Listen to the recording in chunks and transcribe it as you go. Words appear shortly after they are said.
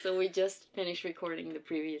So we just finished recording the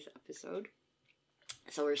previous episode.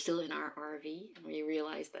 So we're still in our RV, and we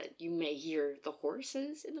realized that you may hear the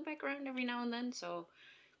horses in the background every now and then. So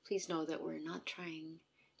please know that we're not trying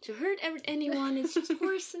to hurt anyone. It's just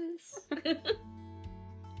horses.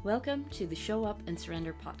 Welcome to the Show Up and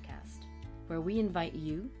Surrender podcast, where we invite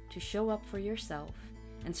you to show up for yourself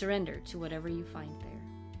and surrender to whatever you find there.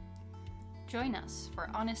 Join us for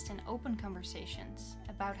honest and open conversations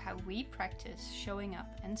about how we practice showing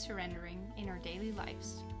up and surrendering in our daily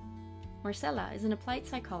lives. Marcella is an applied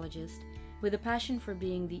psychologist with a passion for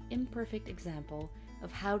being the imperfect example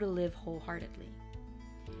of how to live wholeheartedly.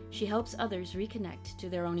 She helps others reconnect to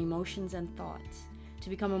their own emotions and thoughts to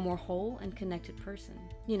become a more whole and connected person,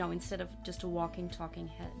 instead of just a walking, talking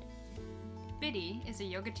head. Biddy is a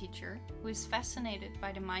yoga teacher who is fascinated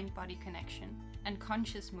by the mind-body connection and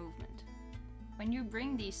conscious movement. When you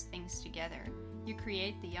bring these things together, you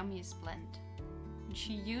create the yummiest blend. And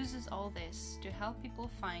she uses all this to help people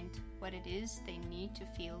find what it is they need to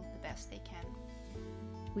feel the best they can.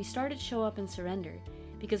 We started Show Up and Surrender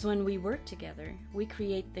because when we work together, we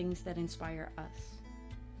create things that inspire us.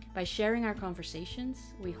 By sharing our conversations,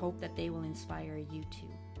 we hope that they will inspire you too.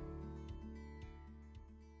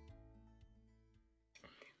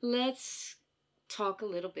 Let's talk a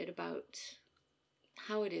little bit about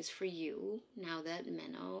how it is for you now that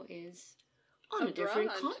Menno is on a different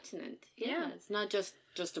continent. Yeah. It's not just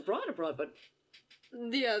abroad, but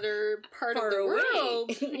the other part of the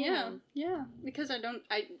world. Yeah. Because I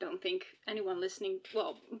don't think anyone listening,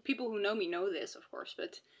 well, people who know me know this, of course,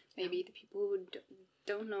 but maybe the people who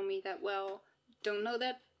don't know me that well don't know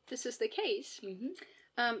that this is the case.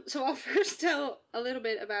 Mm-hmm. So I'll first tell a little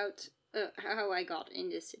bit about how I got in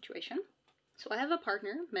this situation. So I have a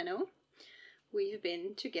partner, Menno. We've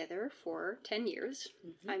been together for 10 years.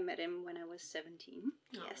 Mm-hmm. I met him when I was 17.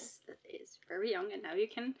 Oh. Yes, that is very young. And now you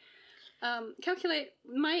can calculate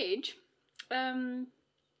my age.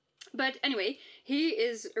 But anyway, he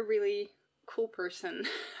is a really cool person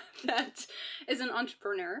that is an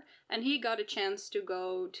entrepreneur. And he got a chance to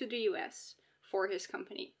go to the US for his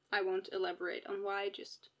company. I won't elaborate on why,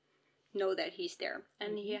 just know that he's there.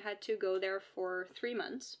 And he had to go there for 3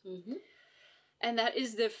 months. Mm-hmm. And that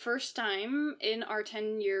is the first time in our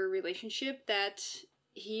 10-year relationship that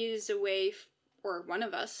he is away, or one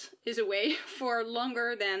of us is away for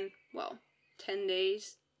longer than, 10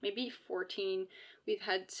 days, maybe 14. We've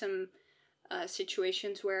had some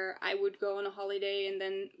situations where I would go on a holiday and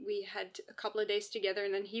then we had a couple of days together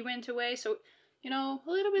and then he went away. So, a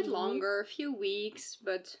little bit longer, a few weeks,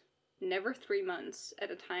 but never 3 months at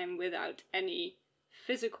a time without any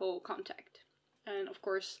physical contact. And of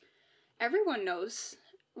course, everyone knows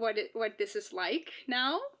what this is like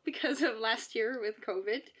now because of last year with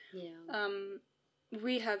COVID. Yeah.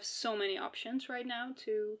 We have so many options right now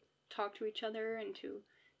to talk to each other and to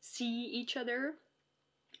see each other.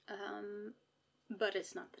 But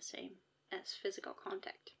it's not the same as physical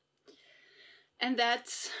contact. And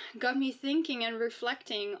that got me thinking and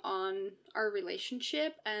reflecting on our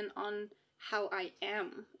relationship and on how I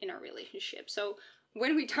am in our relationship. So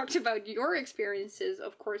when we talked about your experiences,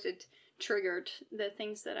 of course, it triggered the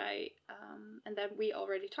things that I, and that we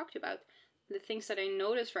already talked about. The things that I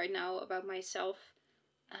notice right now about myself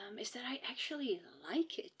is that I actually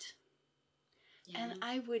like it. Yeah. And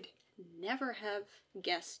I would never have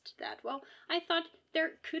guessed that. Well, I thought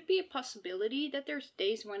there could be a possibility that there's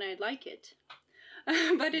days when I like it.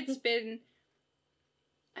 But it's been,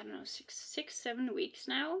 6-7 weeks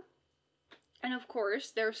now. And of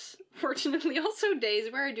course, there's fortunately also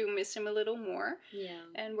days where I do miss him a little more. Yeah.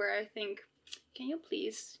 And where I think, can you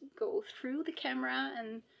please go through the camera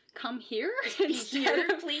and come here? Here,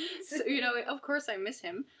 please. So, of course I miss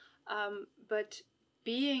him. But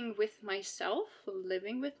being with myself,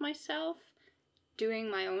 living with myself,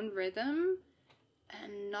 doing my own rhythm,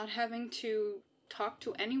 and not having to talk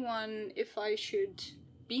to anyone if I should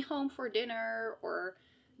be home for dinner or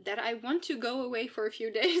that I want to go away for a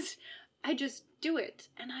few days. I just do it.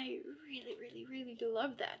 And I really, really, really do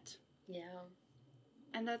love that. Yeah.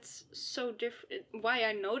 And that's so different. Why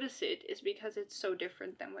I notice it is because it's so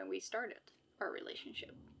different than when we started our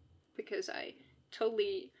relationship. Because I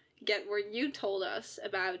totally get what you told us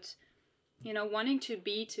about, wanting to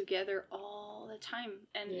be together all the time.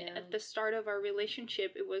 And at the start of our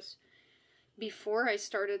relationship, it was before I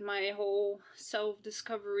started my whole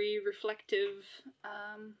self-discovery, reflective,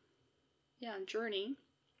 journey.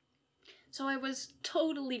 So I was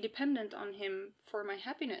totally dependent on him for my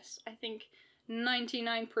happiness. I think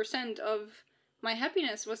 99% of my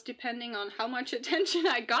happiness was depending on how much attention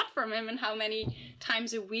I got from him and how many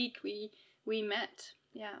times a week we met.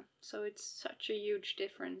 Yeah, so it's such a huge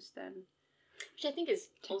difference than Which I think is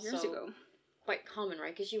 10 also years ago. quite common,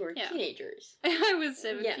 right? Because you were Yeah. teenagers. I was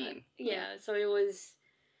 17. Yeah. So it was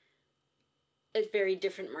a very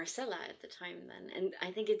different Marcella at the time then. And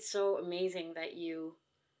I think it's so amazing that you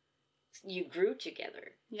grew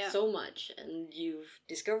together so much, and you've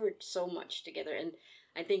discovered so much together. And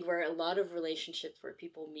I think where a lot of relationships where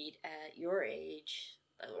people meet at your age,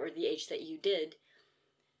 or the age that you did,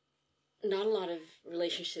 not a lot of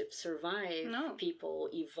relationships survive people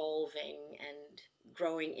evolving and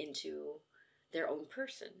growing into their own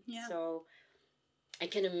person. Yeah. So I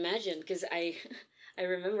can imagine, because I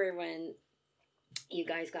remember when you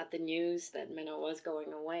guys got the news that Menno was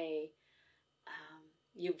going away,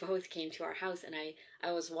 you both came to our house, and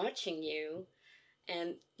I was watching you,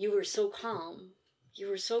 and you were so calm. You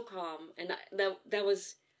were so calm, and that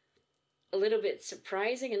was a little bit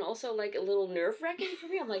surprising, and also like a little nerve-wracking for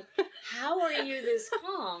me. I'm like, how are you this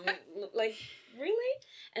calm? Like, really?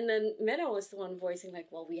 And then Menno was the one voicing like,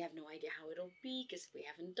 well, we have no idea how it'll be because we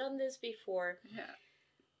haven't done this before. Yeah.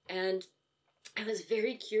 And I was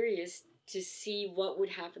very curious to see what would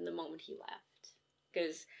happen the moment he left,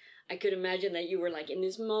 because I could imagine that you were like in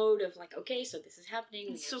this mode of like, okay, so this is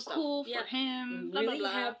happening. It's so cool for him. Blah, really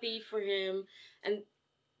blah, blah. happy for him.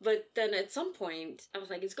 But then at some point, I was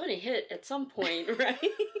like, it's going to hit at some point, right?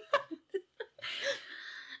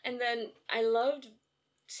 And then I loved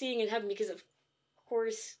seeing it happen because, of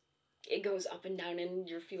course, it goes up and down and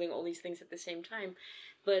you're feeling all these things at the same time.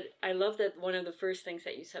 But I love that one of the first things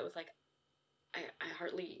that you said was like,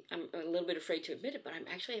 I'm a little bit afraid to admit it, but I'm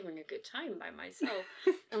actually having a good time by myself.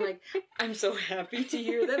 I'm like, I'm so happy to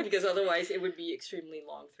hear that, because otherwise it would be extremely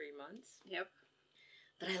long 3 months. Yep.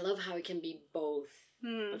 But I love how it can be both.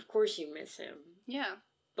 Of course you miss him. Yeah.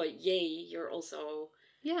 But yay, you're also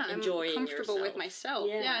I'm enjoying comfortable yourself. with myself.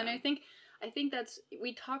 Yeah, and I think that's,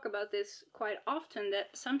 we talk about this quite often,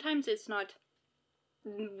 that sometimes it's not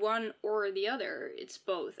one or the other, it's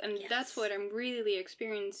both. And that's what I'm really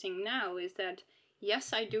experiencing now, is that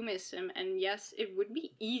yes, I do miss him, and yes, it would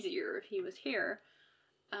be easier if he was here.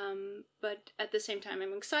 But at the same time,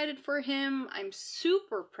 I'm excited for him. I'm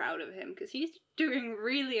super proud of him because he's doing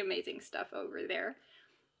really amazing stuff over there.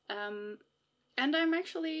 And I'm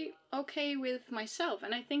actually okay with myself.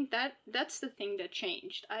 And I think that's the thing that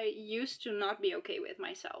changed. I used to not be okay with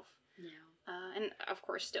myself. Yeah. And of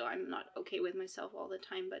course, still, I'm not okay with myself all the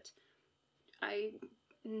time. But I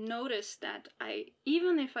noticed that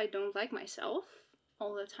even if I don't like myself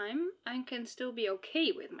all the time, I can still be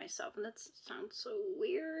okay with myself. And that sounds so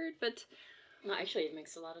weird, but no, actually it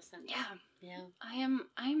makes a lot of sense. Yeah.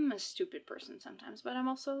 I'm a stupid person sometimes, but I'm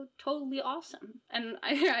also totally awesome. And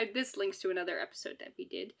this links to another episode that we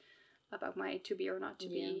did about my to be or not to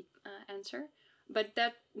be answer. But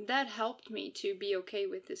that helped me to be okay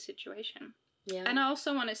with this situation. Yeah. And I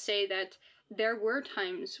also want to say that there were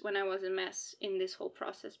times when I was a mess in this whole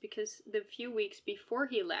process, because the few weeks before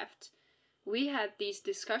he left, we had these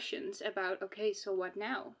discussions about, okay, so what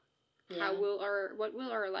now? Yeah. What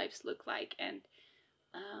will our lives look like? And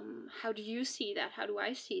how do you see that? How do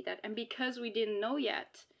I see that? And because we didn't know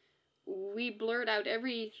yet, we blurred out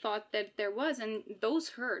every thought that there was, and those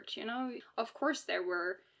hurt, you know? Of course, there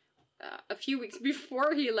were a few weeks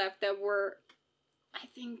before he left that were, I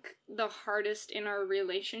think, the hardest in our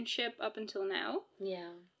relationship up until now. Yeah.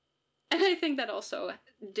 And I think that also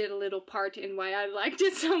did a little part in why I liked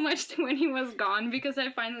it so much when he was gone, because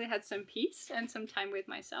I finally had some peace and some time with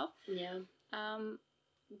myself. Yeah.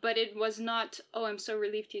 But it was not, oh, I'm so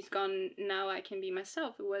relieved he's gone, now I can be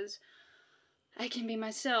myself. It was, I can be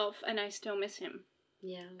myself and I still miss him.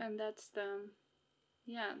 Yeah. And that's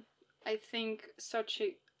I think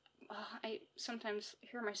I sometimes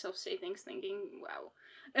hear myself say things thinking, wow,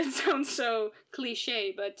 it sounds so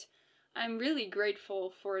cliche, but I'm really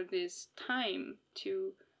grateful for this time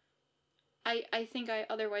to, I think I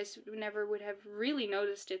otherwise never would have really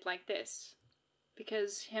noticed it like this.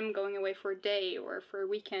 Because him going away for a day or for a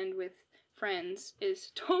weekend with friends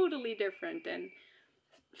is totally different than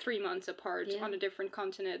 3 months apart on a different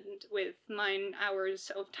continent with 9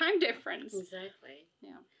 hours of time difference. Exactly.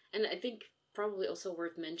 Yeah. And I think probably also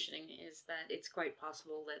worth mentioning is that it's quite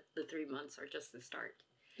possible that the 3 months are just the start.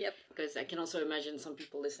 Yep. Because I can also imagine some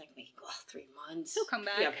people listening thinking, oh, 3 months. He'll come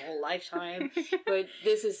back. You have a whole lifetime. But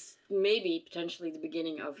this is maybe potentially the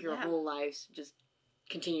beginning of your whole lives just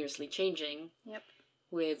continuously changing. Yep.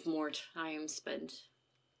 With more time spent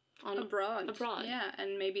abroad. Yeah,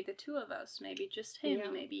 and maybe the two of us, maybe just him,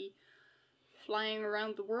 maybe flying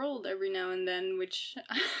around the world every now and then, which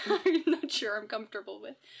I'm not sure I'm comfortable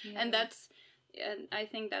with. Yeah. And I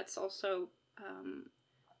think that's also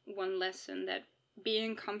one lesson that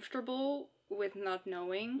being comfortable with not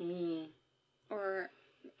knowing, or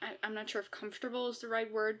I'm not sure if comfortable is the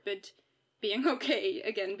right word, but being okay,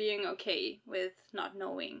 again, being okay with not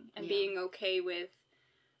knowing, and being okay with,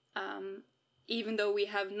 even though we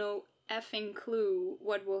have no effing clue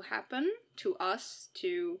what will happen to us,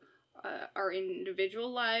 to our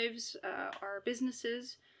individual lives, our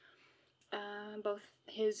businesses, both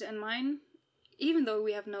his and mine, even though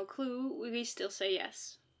we have no clue, we still say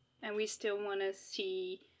yes. And we still want to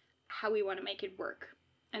see how we want to make it work.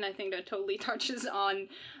 And I think that totally touches on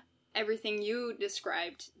everything you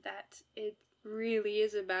described, that it really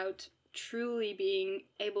is about truly being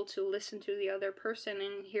able to listen to the other person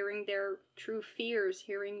and hearing their true fears,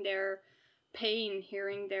 hearing their pain,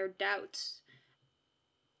 hearing their doubts.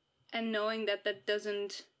 And knowing that that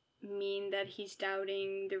doesn't mean that he's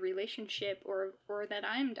doubting the relationship or that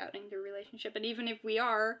I'm doubting the relationship. And even if we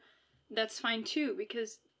are, that's fine too,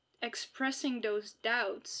 because expressing those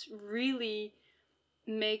doubts really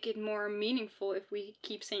make it more meaningful if we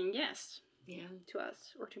keep saying yes to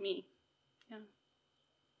us or to me. Yeah.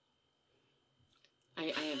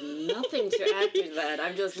 I have nothing to add to that.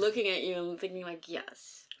 I'm just looking at you and thinking like,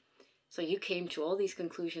 yes. So you came to all these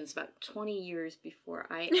conclusions about 20 years before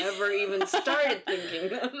I ever even started thinking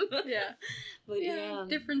them. Yeah. But yeah.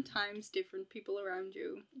 Different times, different people around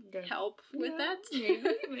you help with that.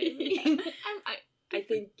 Maybe. I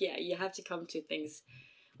think, you have to come to things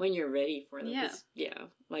when you're ready for them. Yeah.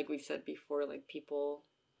 Like we said before, like people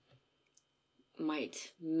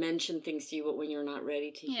might mention things to you, but when you're not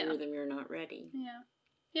ready to hear them, you're not ready. Yeah.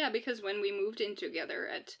 Yeah, because when we moved in together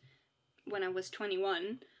when I was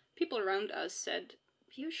 21, people around us said,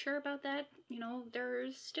 "Are you sure about that? You know,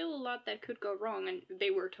 there's still a lot that could go wrong." And they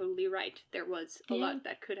were totally right. There was a lot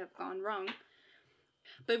that could have gone wrong.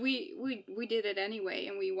 But we did it anyway,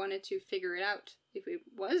 and we wanted to figure it out if it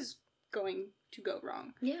was going to go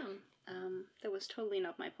wrong. Yeah. That was totally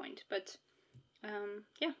not my point. But,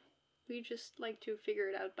 we just like to figure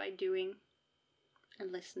it out by doing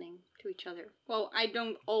and listening to each other. Well, I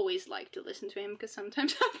don't always like to listen to him, because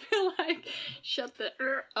sometimes I feel like, shut the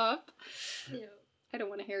up. Yeah. I don't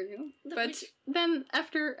want to hear you. But then,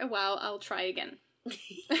 after a while, I'll try again.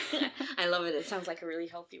 I love it. It sounds like a really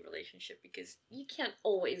healthy relationship, because you can't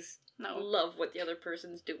always love what the other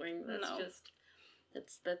person's doing.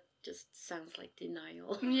 That just sounds like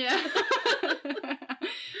denial. Yeah.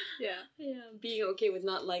 Yeah. Being okay with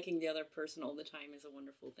not liking the other person all the time is a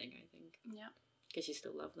wonderful thing, I think. Yeah. Because you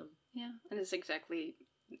still love them. Yeah. And it's exactly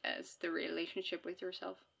as the relationship with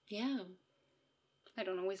yourself. Yeah. I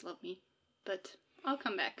don't always love me, but I'll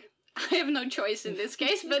come back. I have no choice in this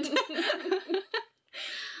case, but...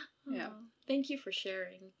 Yeah. Thank you for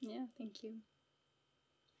sharing. Yeah, thank you.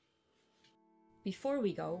 Before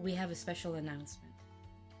we go, we have a special announcement.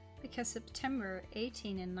 Because September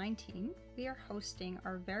 18 and 19, we are hosting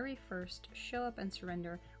our very first Show Up and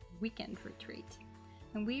Surrender weekend retreat.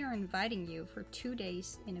 And we are inviting you for 2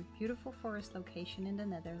 days in a beautiful forest location in the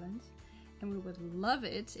Netherlands. And we would love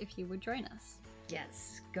it if you would join us.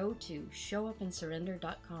 Yes, go to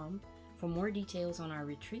showupandsurrender.com for more details on our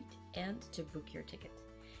retreat and to book your ticket.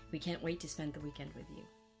 We can't wait to spend the weekend with you.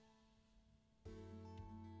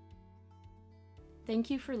 Thank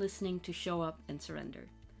you for listening to Show Up and Surrender,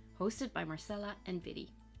 hosted by Marcella and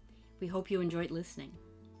Biddy. We hope you enjoyed listening.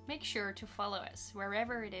 Make sure to follow us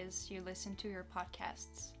wherever it is you listen to your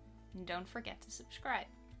podcasts. And don't forget to subscribe.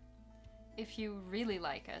 If you really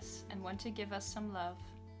like us and want to give us some love,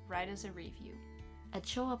 write us a review. At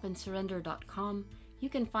showupandsurrender.com, you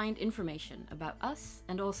can find information about us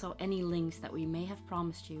and also any links that we may have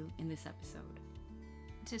promised you in this episode.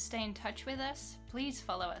 To stay in touch with us, please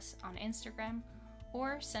follow us on Instagram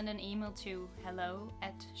or send an email to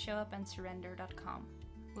hello@showupandsurrender.com.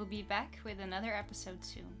 We'll be back with another episode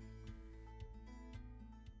soon.